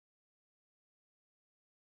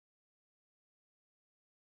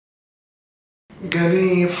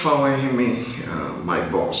Gani Fawehinmi, my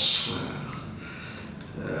boss,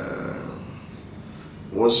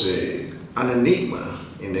 was an enigma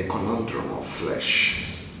in the conundrum of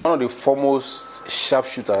flesh. One of the foremost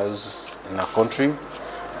sharpshooters in our country,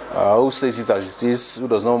 who says it as it is, who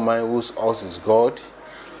does not mind whose house is God,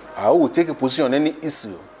 who will take a position on any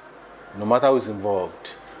issue, no matter who is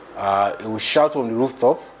involved. He will shout from the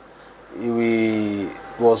rooftop. He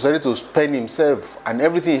was ready to spend himself and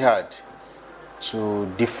everything he had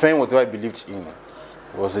to defend whatever he believed in.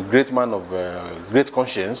 He was a great man of great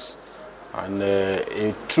conscience and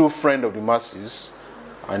a true friend of the masses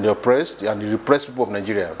and the oppressed and the repressed people of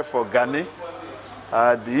Nigeria. For Gani,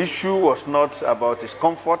 the issue was not about his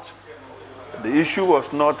comfort. The issue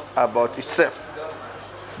was not about himself.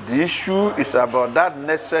 The issue is about that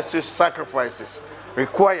necessary sacrifices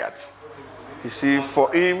required, you see,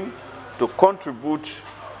 for him to contribute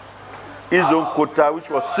his own quota, which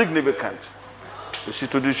was significant, you see,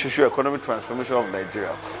 to the socio-economic transformation of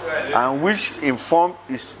Nigeria, and which informed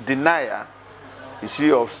his denial, you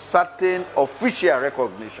see, of certain official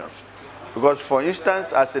recognitions. Because, for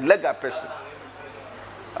instance, as a legal person,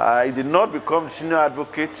 he did not become senior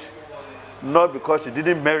advocate, not because he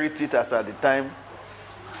didn't merit it as at the time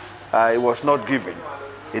it was not given.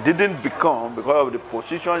 He didn't become because of the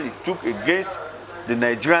position he took against the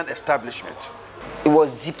Nigerian establishment. He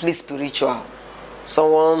was deeply spiritual,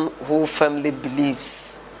 someone who firmly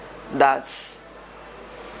believes that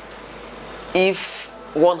if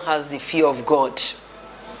one has the fear of God,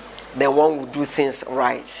 then one will do things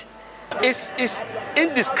right. It's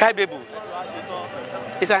indescribable.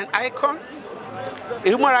 It's an icon, a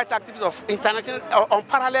human rights activist of international,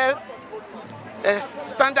 unparalleled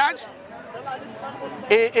standards,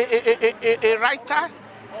 a writer,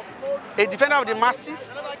 a defender of the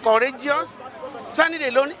masses, courageous, standing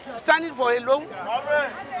alone, standing for alone,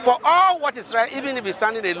 for all what is right, even if he's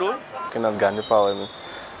standing alone. Looking at Gani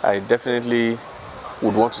Fawehinmi, I definitely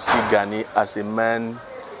would want to see Gani as a man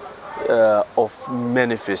of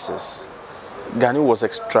many faces. Gani was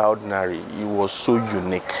extraordinary. He was so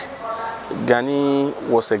unique. Gani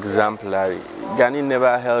was exemplary. Gani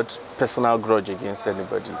never held personal grudge against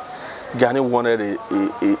anybody. Gani wanted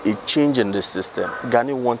a change in the system.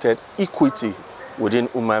 Gani wanted equity within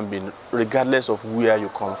human being, regardless of where you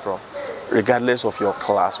come from, regardless of your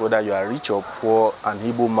class, whether you are rich or poor, an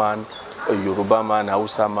Igbo man, a Yoruba man, a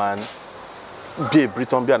Hausa man, be a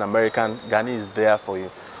Briton, be an American, Gani is there for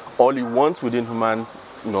you. All he wants within human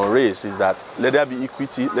race is that let there be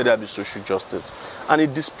equity, let there be social justice. And he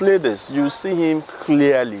displayed this. You see him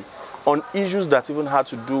clearly on issues that even had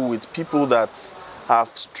to do with people that have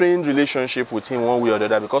strained relationship with him one way or the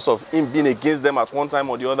other because of him being against them at one time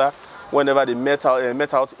or the other. Whenever they met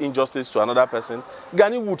out injustice to another person,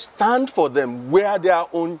 Gani would stand for them where their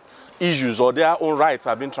own issues or their own rights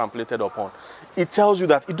have been tramplated upon. It tells you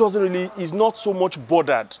that he's not so much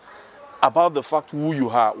bothered about the fact who you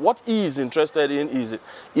are. What he is interested in is,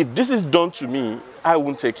 if this is done to me, I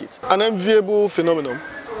won't take it. An enviable phenomenon,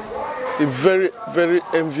 a very, very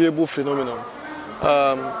enviable phenomenon.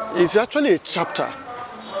 It's actually a chapter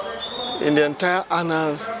in the entire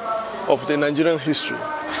annals of the Nigerian history.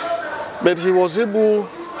 But he was able,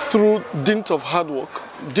 through dint of hard work,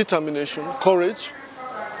 determination, courage,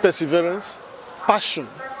 perseverance, passion,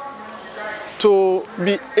 to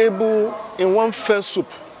be able, in one fell swoop,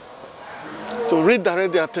 to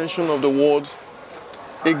redirect the attention of the world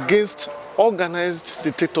against organized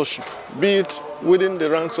dictatorship, be it within the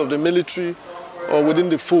ranks of the military or within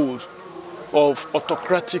the fold of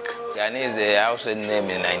autocratic. Gani is a household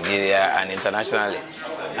name in Nigeria and internationally.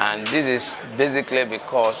 And this is basically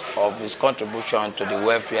because of his contribution to the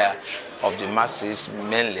welfare of the masses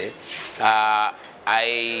mainly.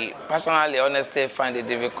 I personally, honestly, find it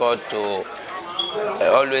difficult to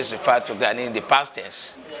always refer to Gani in the past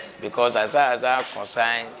tense, because as far as I'm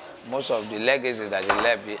concerned, most of the legacies that he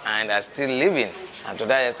left behind are still living. And to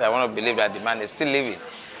that extent, I want to believe that the man is still living.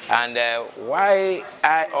 And why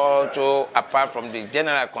I also, apart from the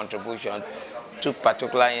general contribution, took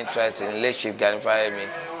particular interest in late Chief Gani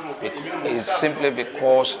Fawehinmi is simply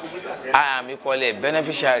because I am equally a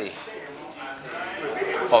beneficiary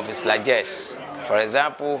of his largesse. For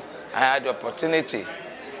example, I had the opportunity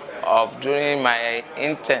of doing my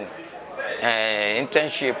internship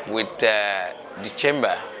with the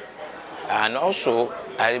chamber, and also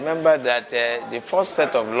I remember that the first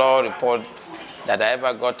set of law reports that I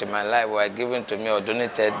ever got in my life were given to me or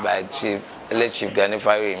donated by late Chief Gani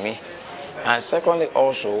Fawehinmi. And secondly,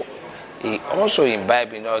 also, he also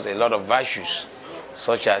imbibed in us a lot of virtues,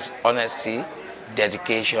 such as honesty,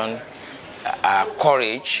 dedication,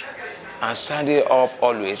 courage, and standing up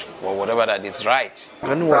always for whatever that is right.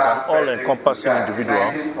 Gani was an all-encompassing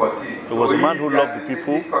individual. He was a man who loved the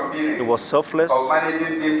people. He was selfless.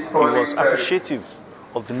 He was appreciative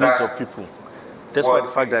of the needs of people, despite the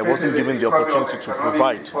fact that he wasn't given the opportunity to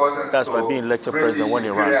provide. That's by being elected president when he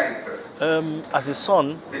ran. As a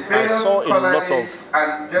son, I saw a lot of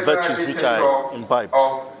virtues which I imbibed,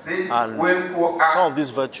 and some of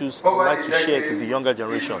these virtues I would like to share with the younger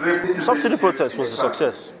generation. The subsidy protest was a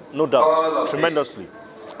success, no doubt, tremendously,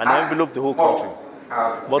 and it enveloped the whole country.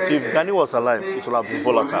 But if Gani was alive, it would have been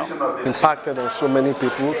volatile. Impacted on so many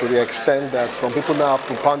people to the extent that some people now have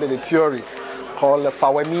propounded a theory called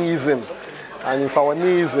Fawehinmism. And in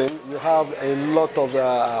Fawehinmism, you have a lot of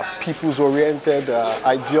people's-oriented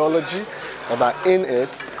ideology that are in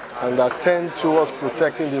it and that tend towards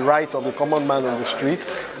protecting the rights of the common man on the street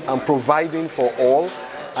and providing for all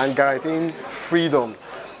and guaranteeing freedom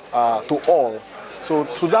to all. So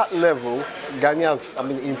to that level, Gani has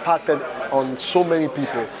impacted on so many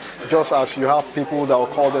people, just as you have people that will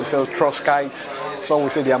call themselves Trotskyites, some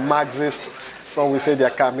will say they are Marxists, some will say they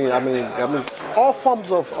are all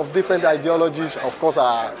forms of different ideologies, of course,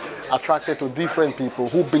 are attracted to different people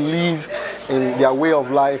who believe in their way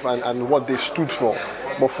of life and what they stood for.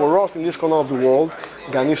 But for us in this corner of the world,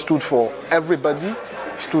 Gani stood for everybody,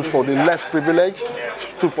 stood for the less privileged,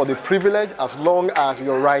 stood for the privileged as long as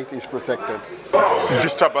your right is protected.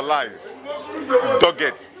 Destabilized,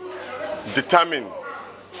 dogged, determined,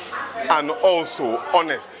 and also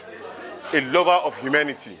honest, a lover of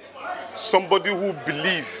humanity, somebody who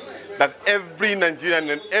believes that every Nigerian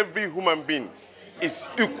and every human being is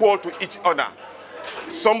equal to each other.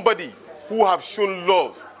 Somebody who has shown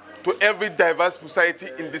love to every diverse society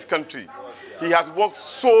in this country. He has worked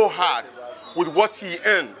so hard with what he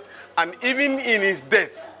earned, and even in his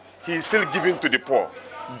death, he is still giving to the poor.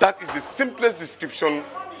 That is the simplest description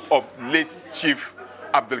of late Chief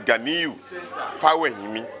Gani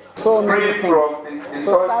Fawehinmi. So many things.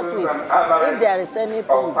 To start with, if there is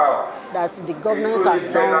anything that the government has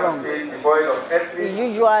done wrong, we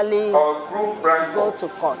usually go to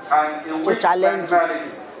court to challenge it,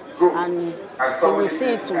 and we will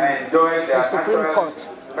see it to the Supreme Court.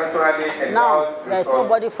 Now, there is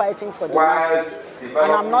nobody fighting for the masses, and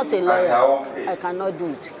I'm not a lawyer. I cannot do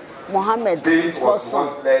it. Mohammed, his first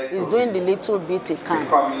son, is doing the little bit he can,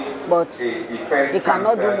 but he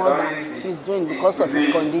cannot do more than he's doing because of his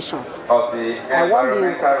condition. I want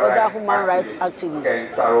the other human rights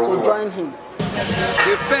activists to join him.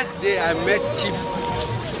 The first day I met Chief,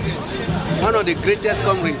 one of the greatest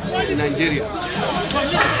comrades in Nigeria,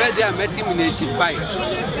 the first day I met him in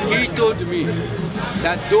 '85, he told me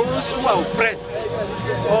that those who are oppressed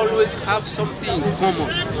always have something in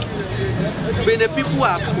common. When the people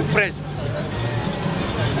are oppressed,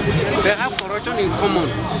 they have corruption in common,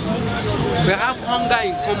 they have hunger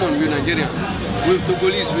in common with Nigerians, with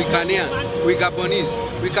Togolese, with Ghanaians, with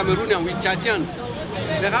Gabonese, with Cameroonians, with Chadians.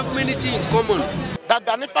 They have many things in common. That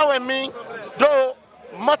Gani Fawehinmi, though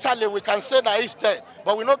mortally we can say that he's dead,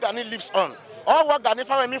 but we know Gani lives on. All what Gani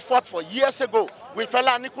Fawehinmi fought for years ago with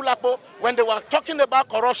Fela Anikulapo, when they were talking about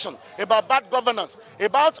corruption, about bad governance,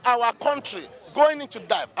 about our country going into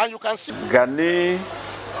dive, and you can see. Gani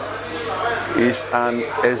is an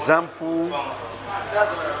example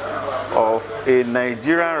of a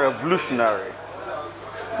Nigerian revolutionary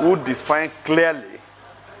who defined clearly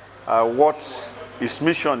what his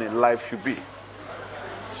mission in life should be.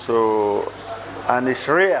 So, and it's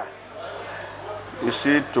rare, you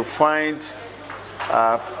see, to find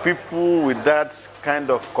people with that kind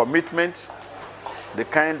of commitment, the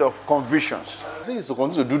kind of convictions. I think it's to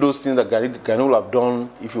continue to do those things that Gani would have done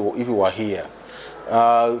if he were here.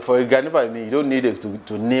 For Gani Fawehinmi, you don't need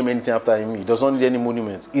to name anything after him. He doesn't need any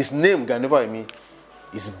monuments. His name, Gani Fawehinmi,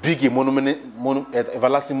 is big, a monument,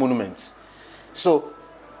 everlasting monument. So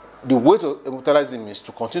the way to immortalize him is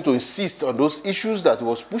to continue to insist on those issues that he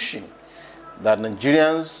was pushing. That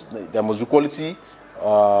Nigerians, there must be equality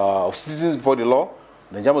of citizens before the law.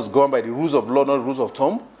 Nigeria must go on by the rules of law, not the rules of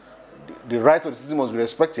thumb. The rights of the citizens must be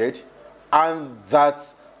respected, and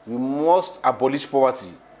that we must abolish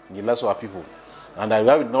poverty in the lives of our people. And that we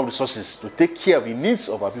have enough resources to take care of the needs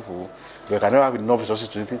of our people, but we cannot have enough resources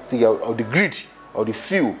to take care of the greed of the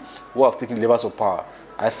few who have taken levels of power.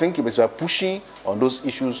 I think it is by pushing on those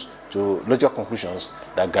issues to logical conclusions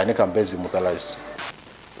that Gani can best be immortalized.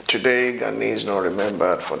 Today, Gani is not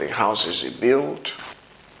remembered for the houses he built,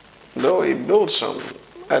 though he built some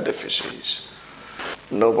edifices.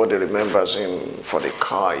 Nobody remembers him for the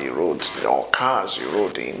car he rode, or cars he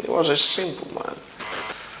rode in. He was a simple man.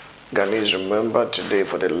 Gani is remembered today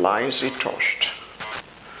for the lives he touched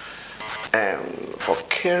and for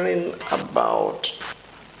caring about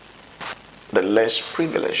the less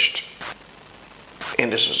privileged in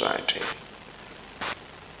the society.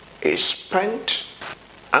 He spent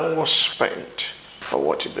and was spent for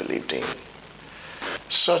what he believed in.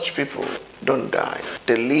 Such people don't die.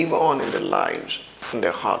 They live on in the lives, in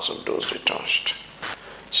the hearts of those they touched.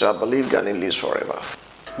 So I believe Gani lives forever.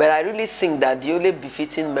 But I really think that the only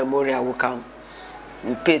befitting memorial we can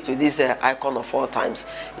pay to this icon of all times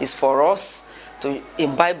is for us to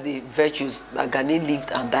imbibe the virtues that Gani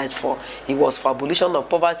lived and died for. He was for abolition of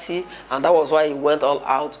poverty, and that was why he went all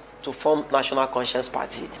out to form National Conscience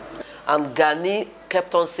Party. And Gani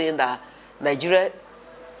kept on saying that Nigeria,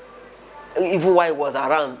 even while he was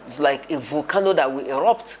around, it's like a volcano that will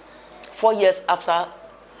erupt. 4 years after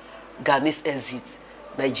Gani's exit,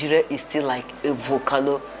 Nigeria is still like a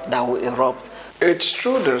volcano that will erupt. It's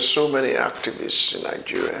true there's so many activists in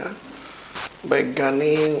Nigeria, but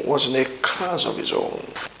Gani was in a class of his own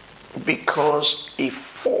because he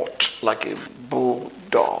fought like a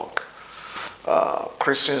bulldog.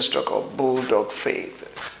 Christians talk of bulldog faith.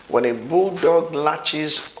 When a bulldog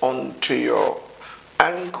latches onto your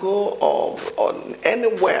ankle or on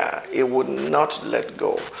anywhere, it would not let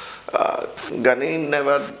go. Gani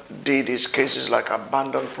never did his cases like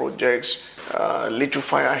abandoned projects, little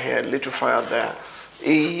fire here, little fire there.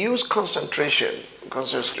 He used concentration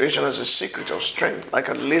as a secret of strength, like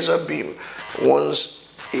a laser beam. Once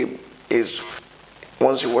he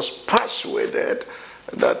was persuaded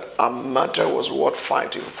that a matter was worth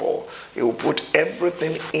fighting for, he would put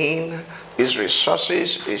everything in, his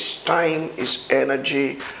resources, his time, his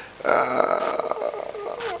energy,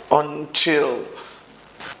 until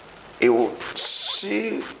he will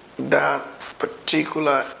see that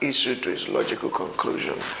particular issue to its logical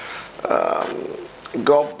conclusion.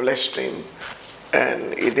 God blessed him,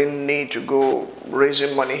 and he didn't need to go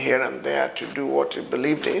raising money here and there to do what he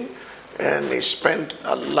believed in, and he spent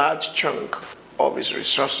a large chunk of his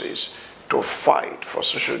resources to fight for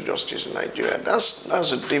social justice in Nigeria. That's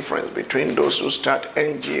the difference between those who start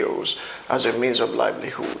NGOs as a means of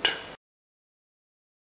livelihood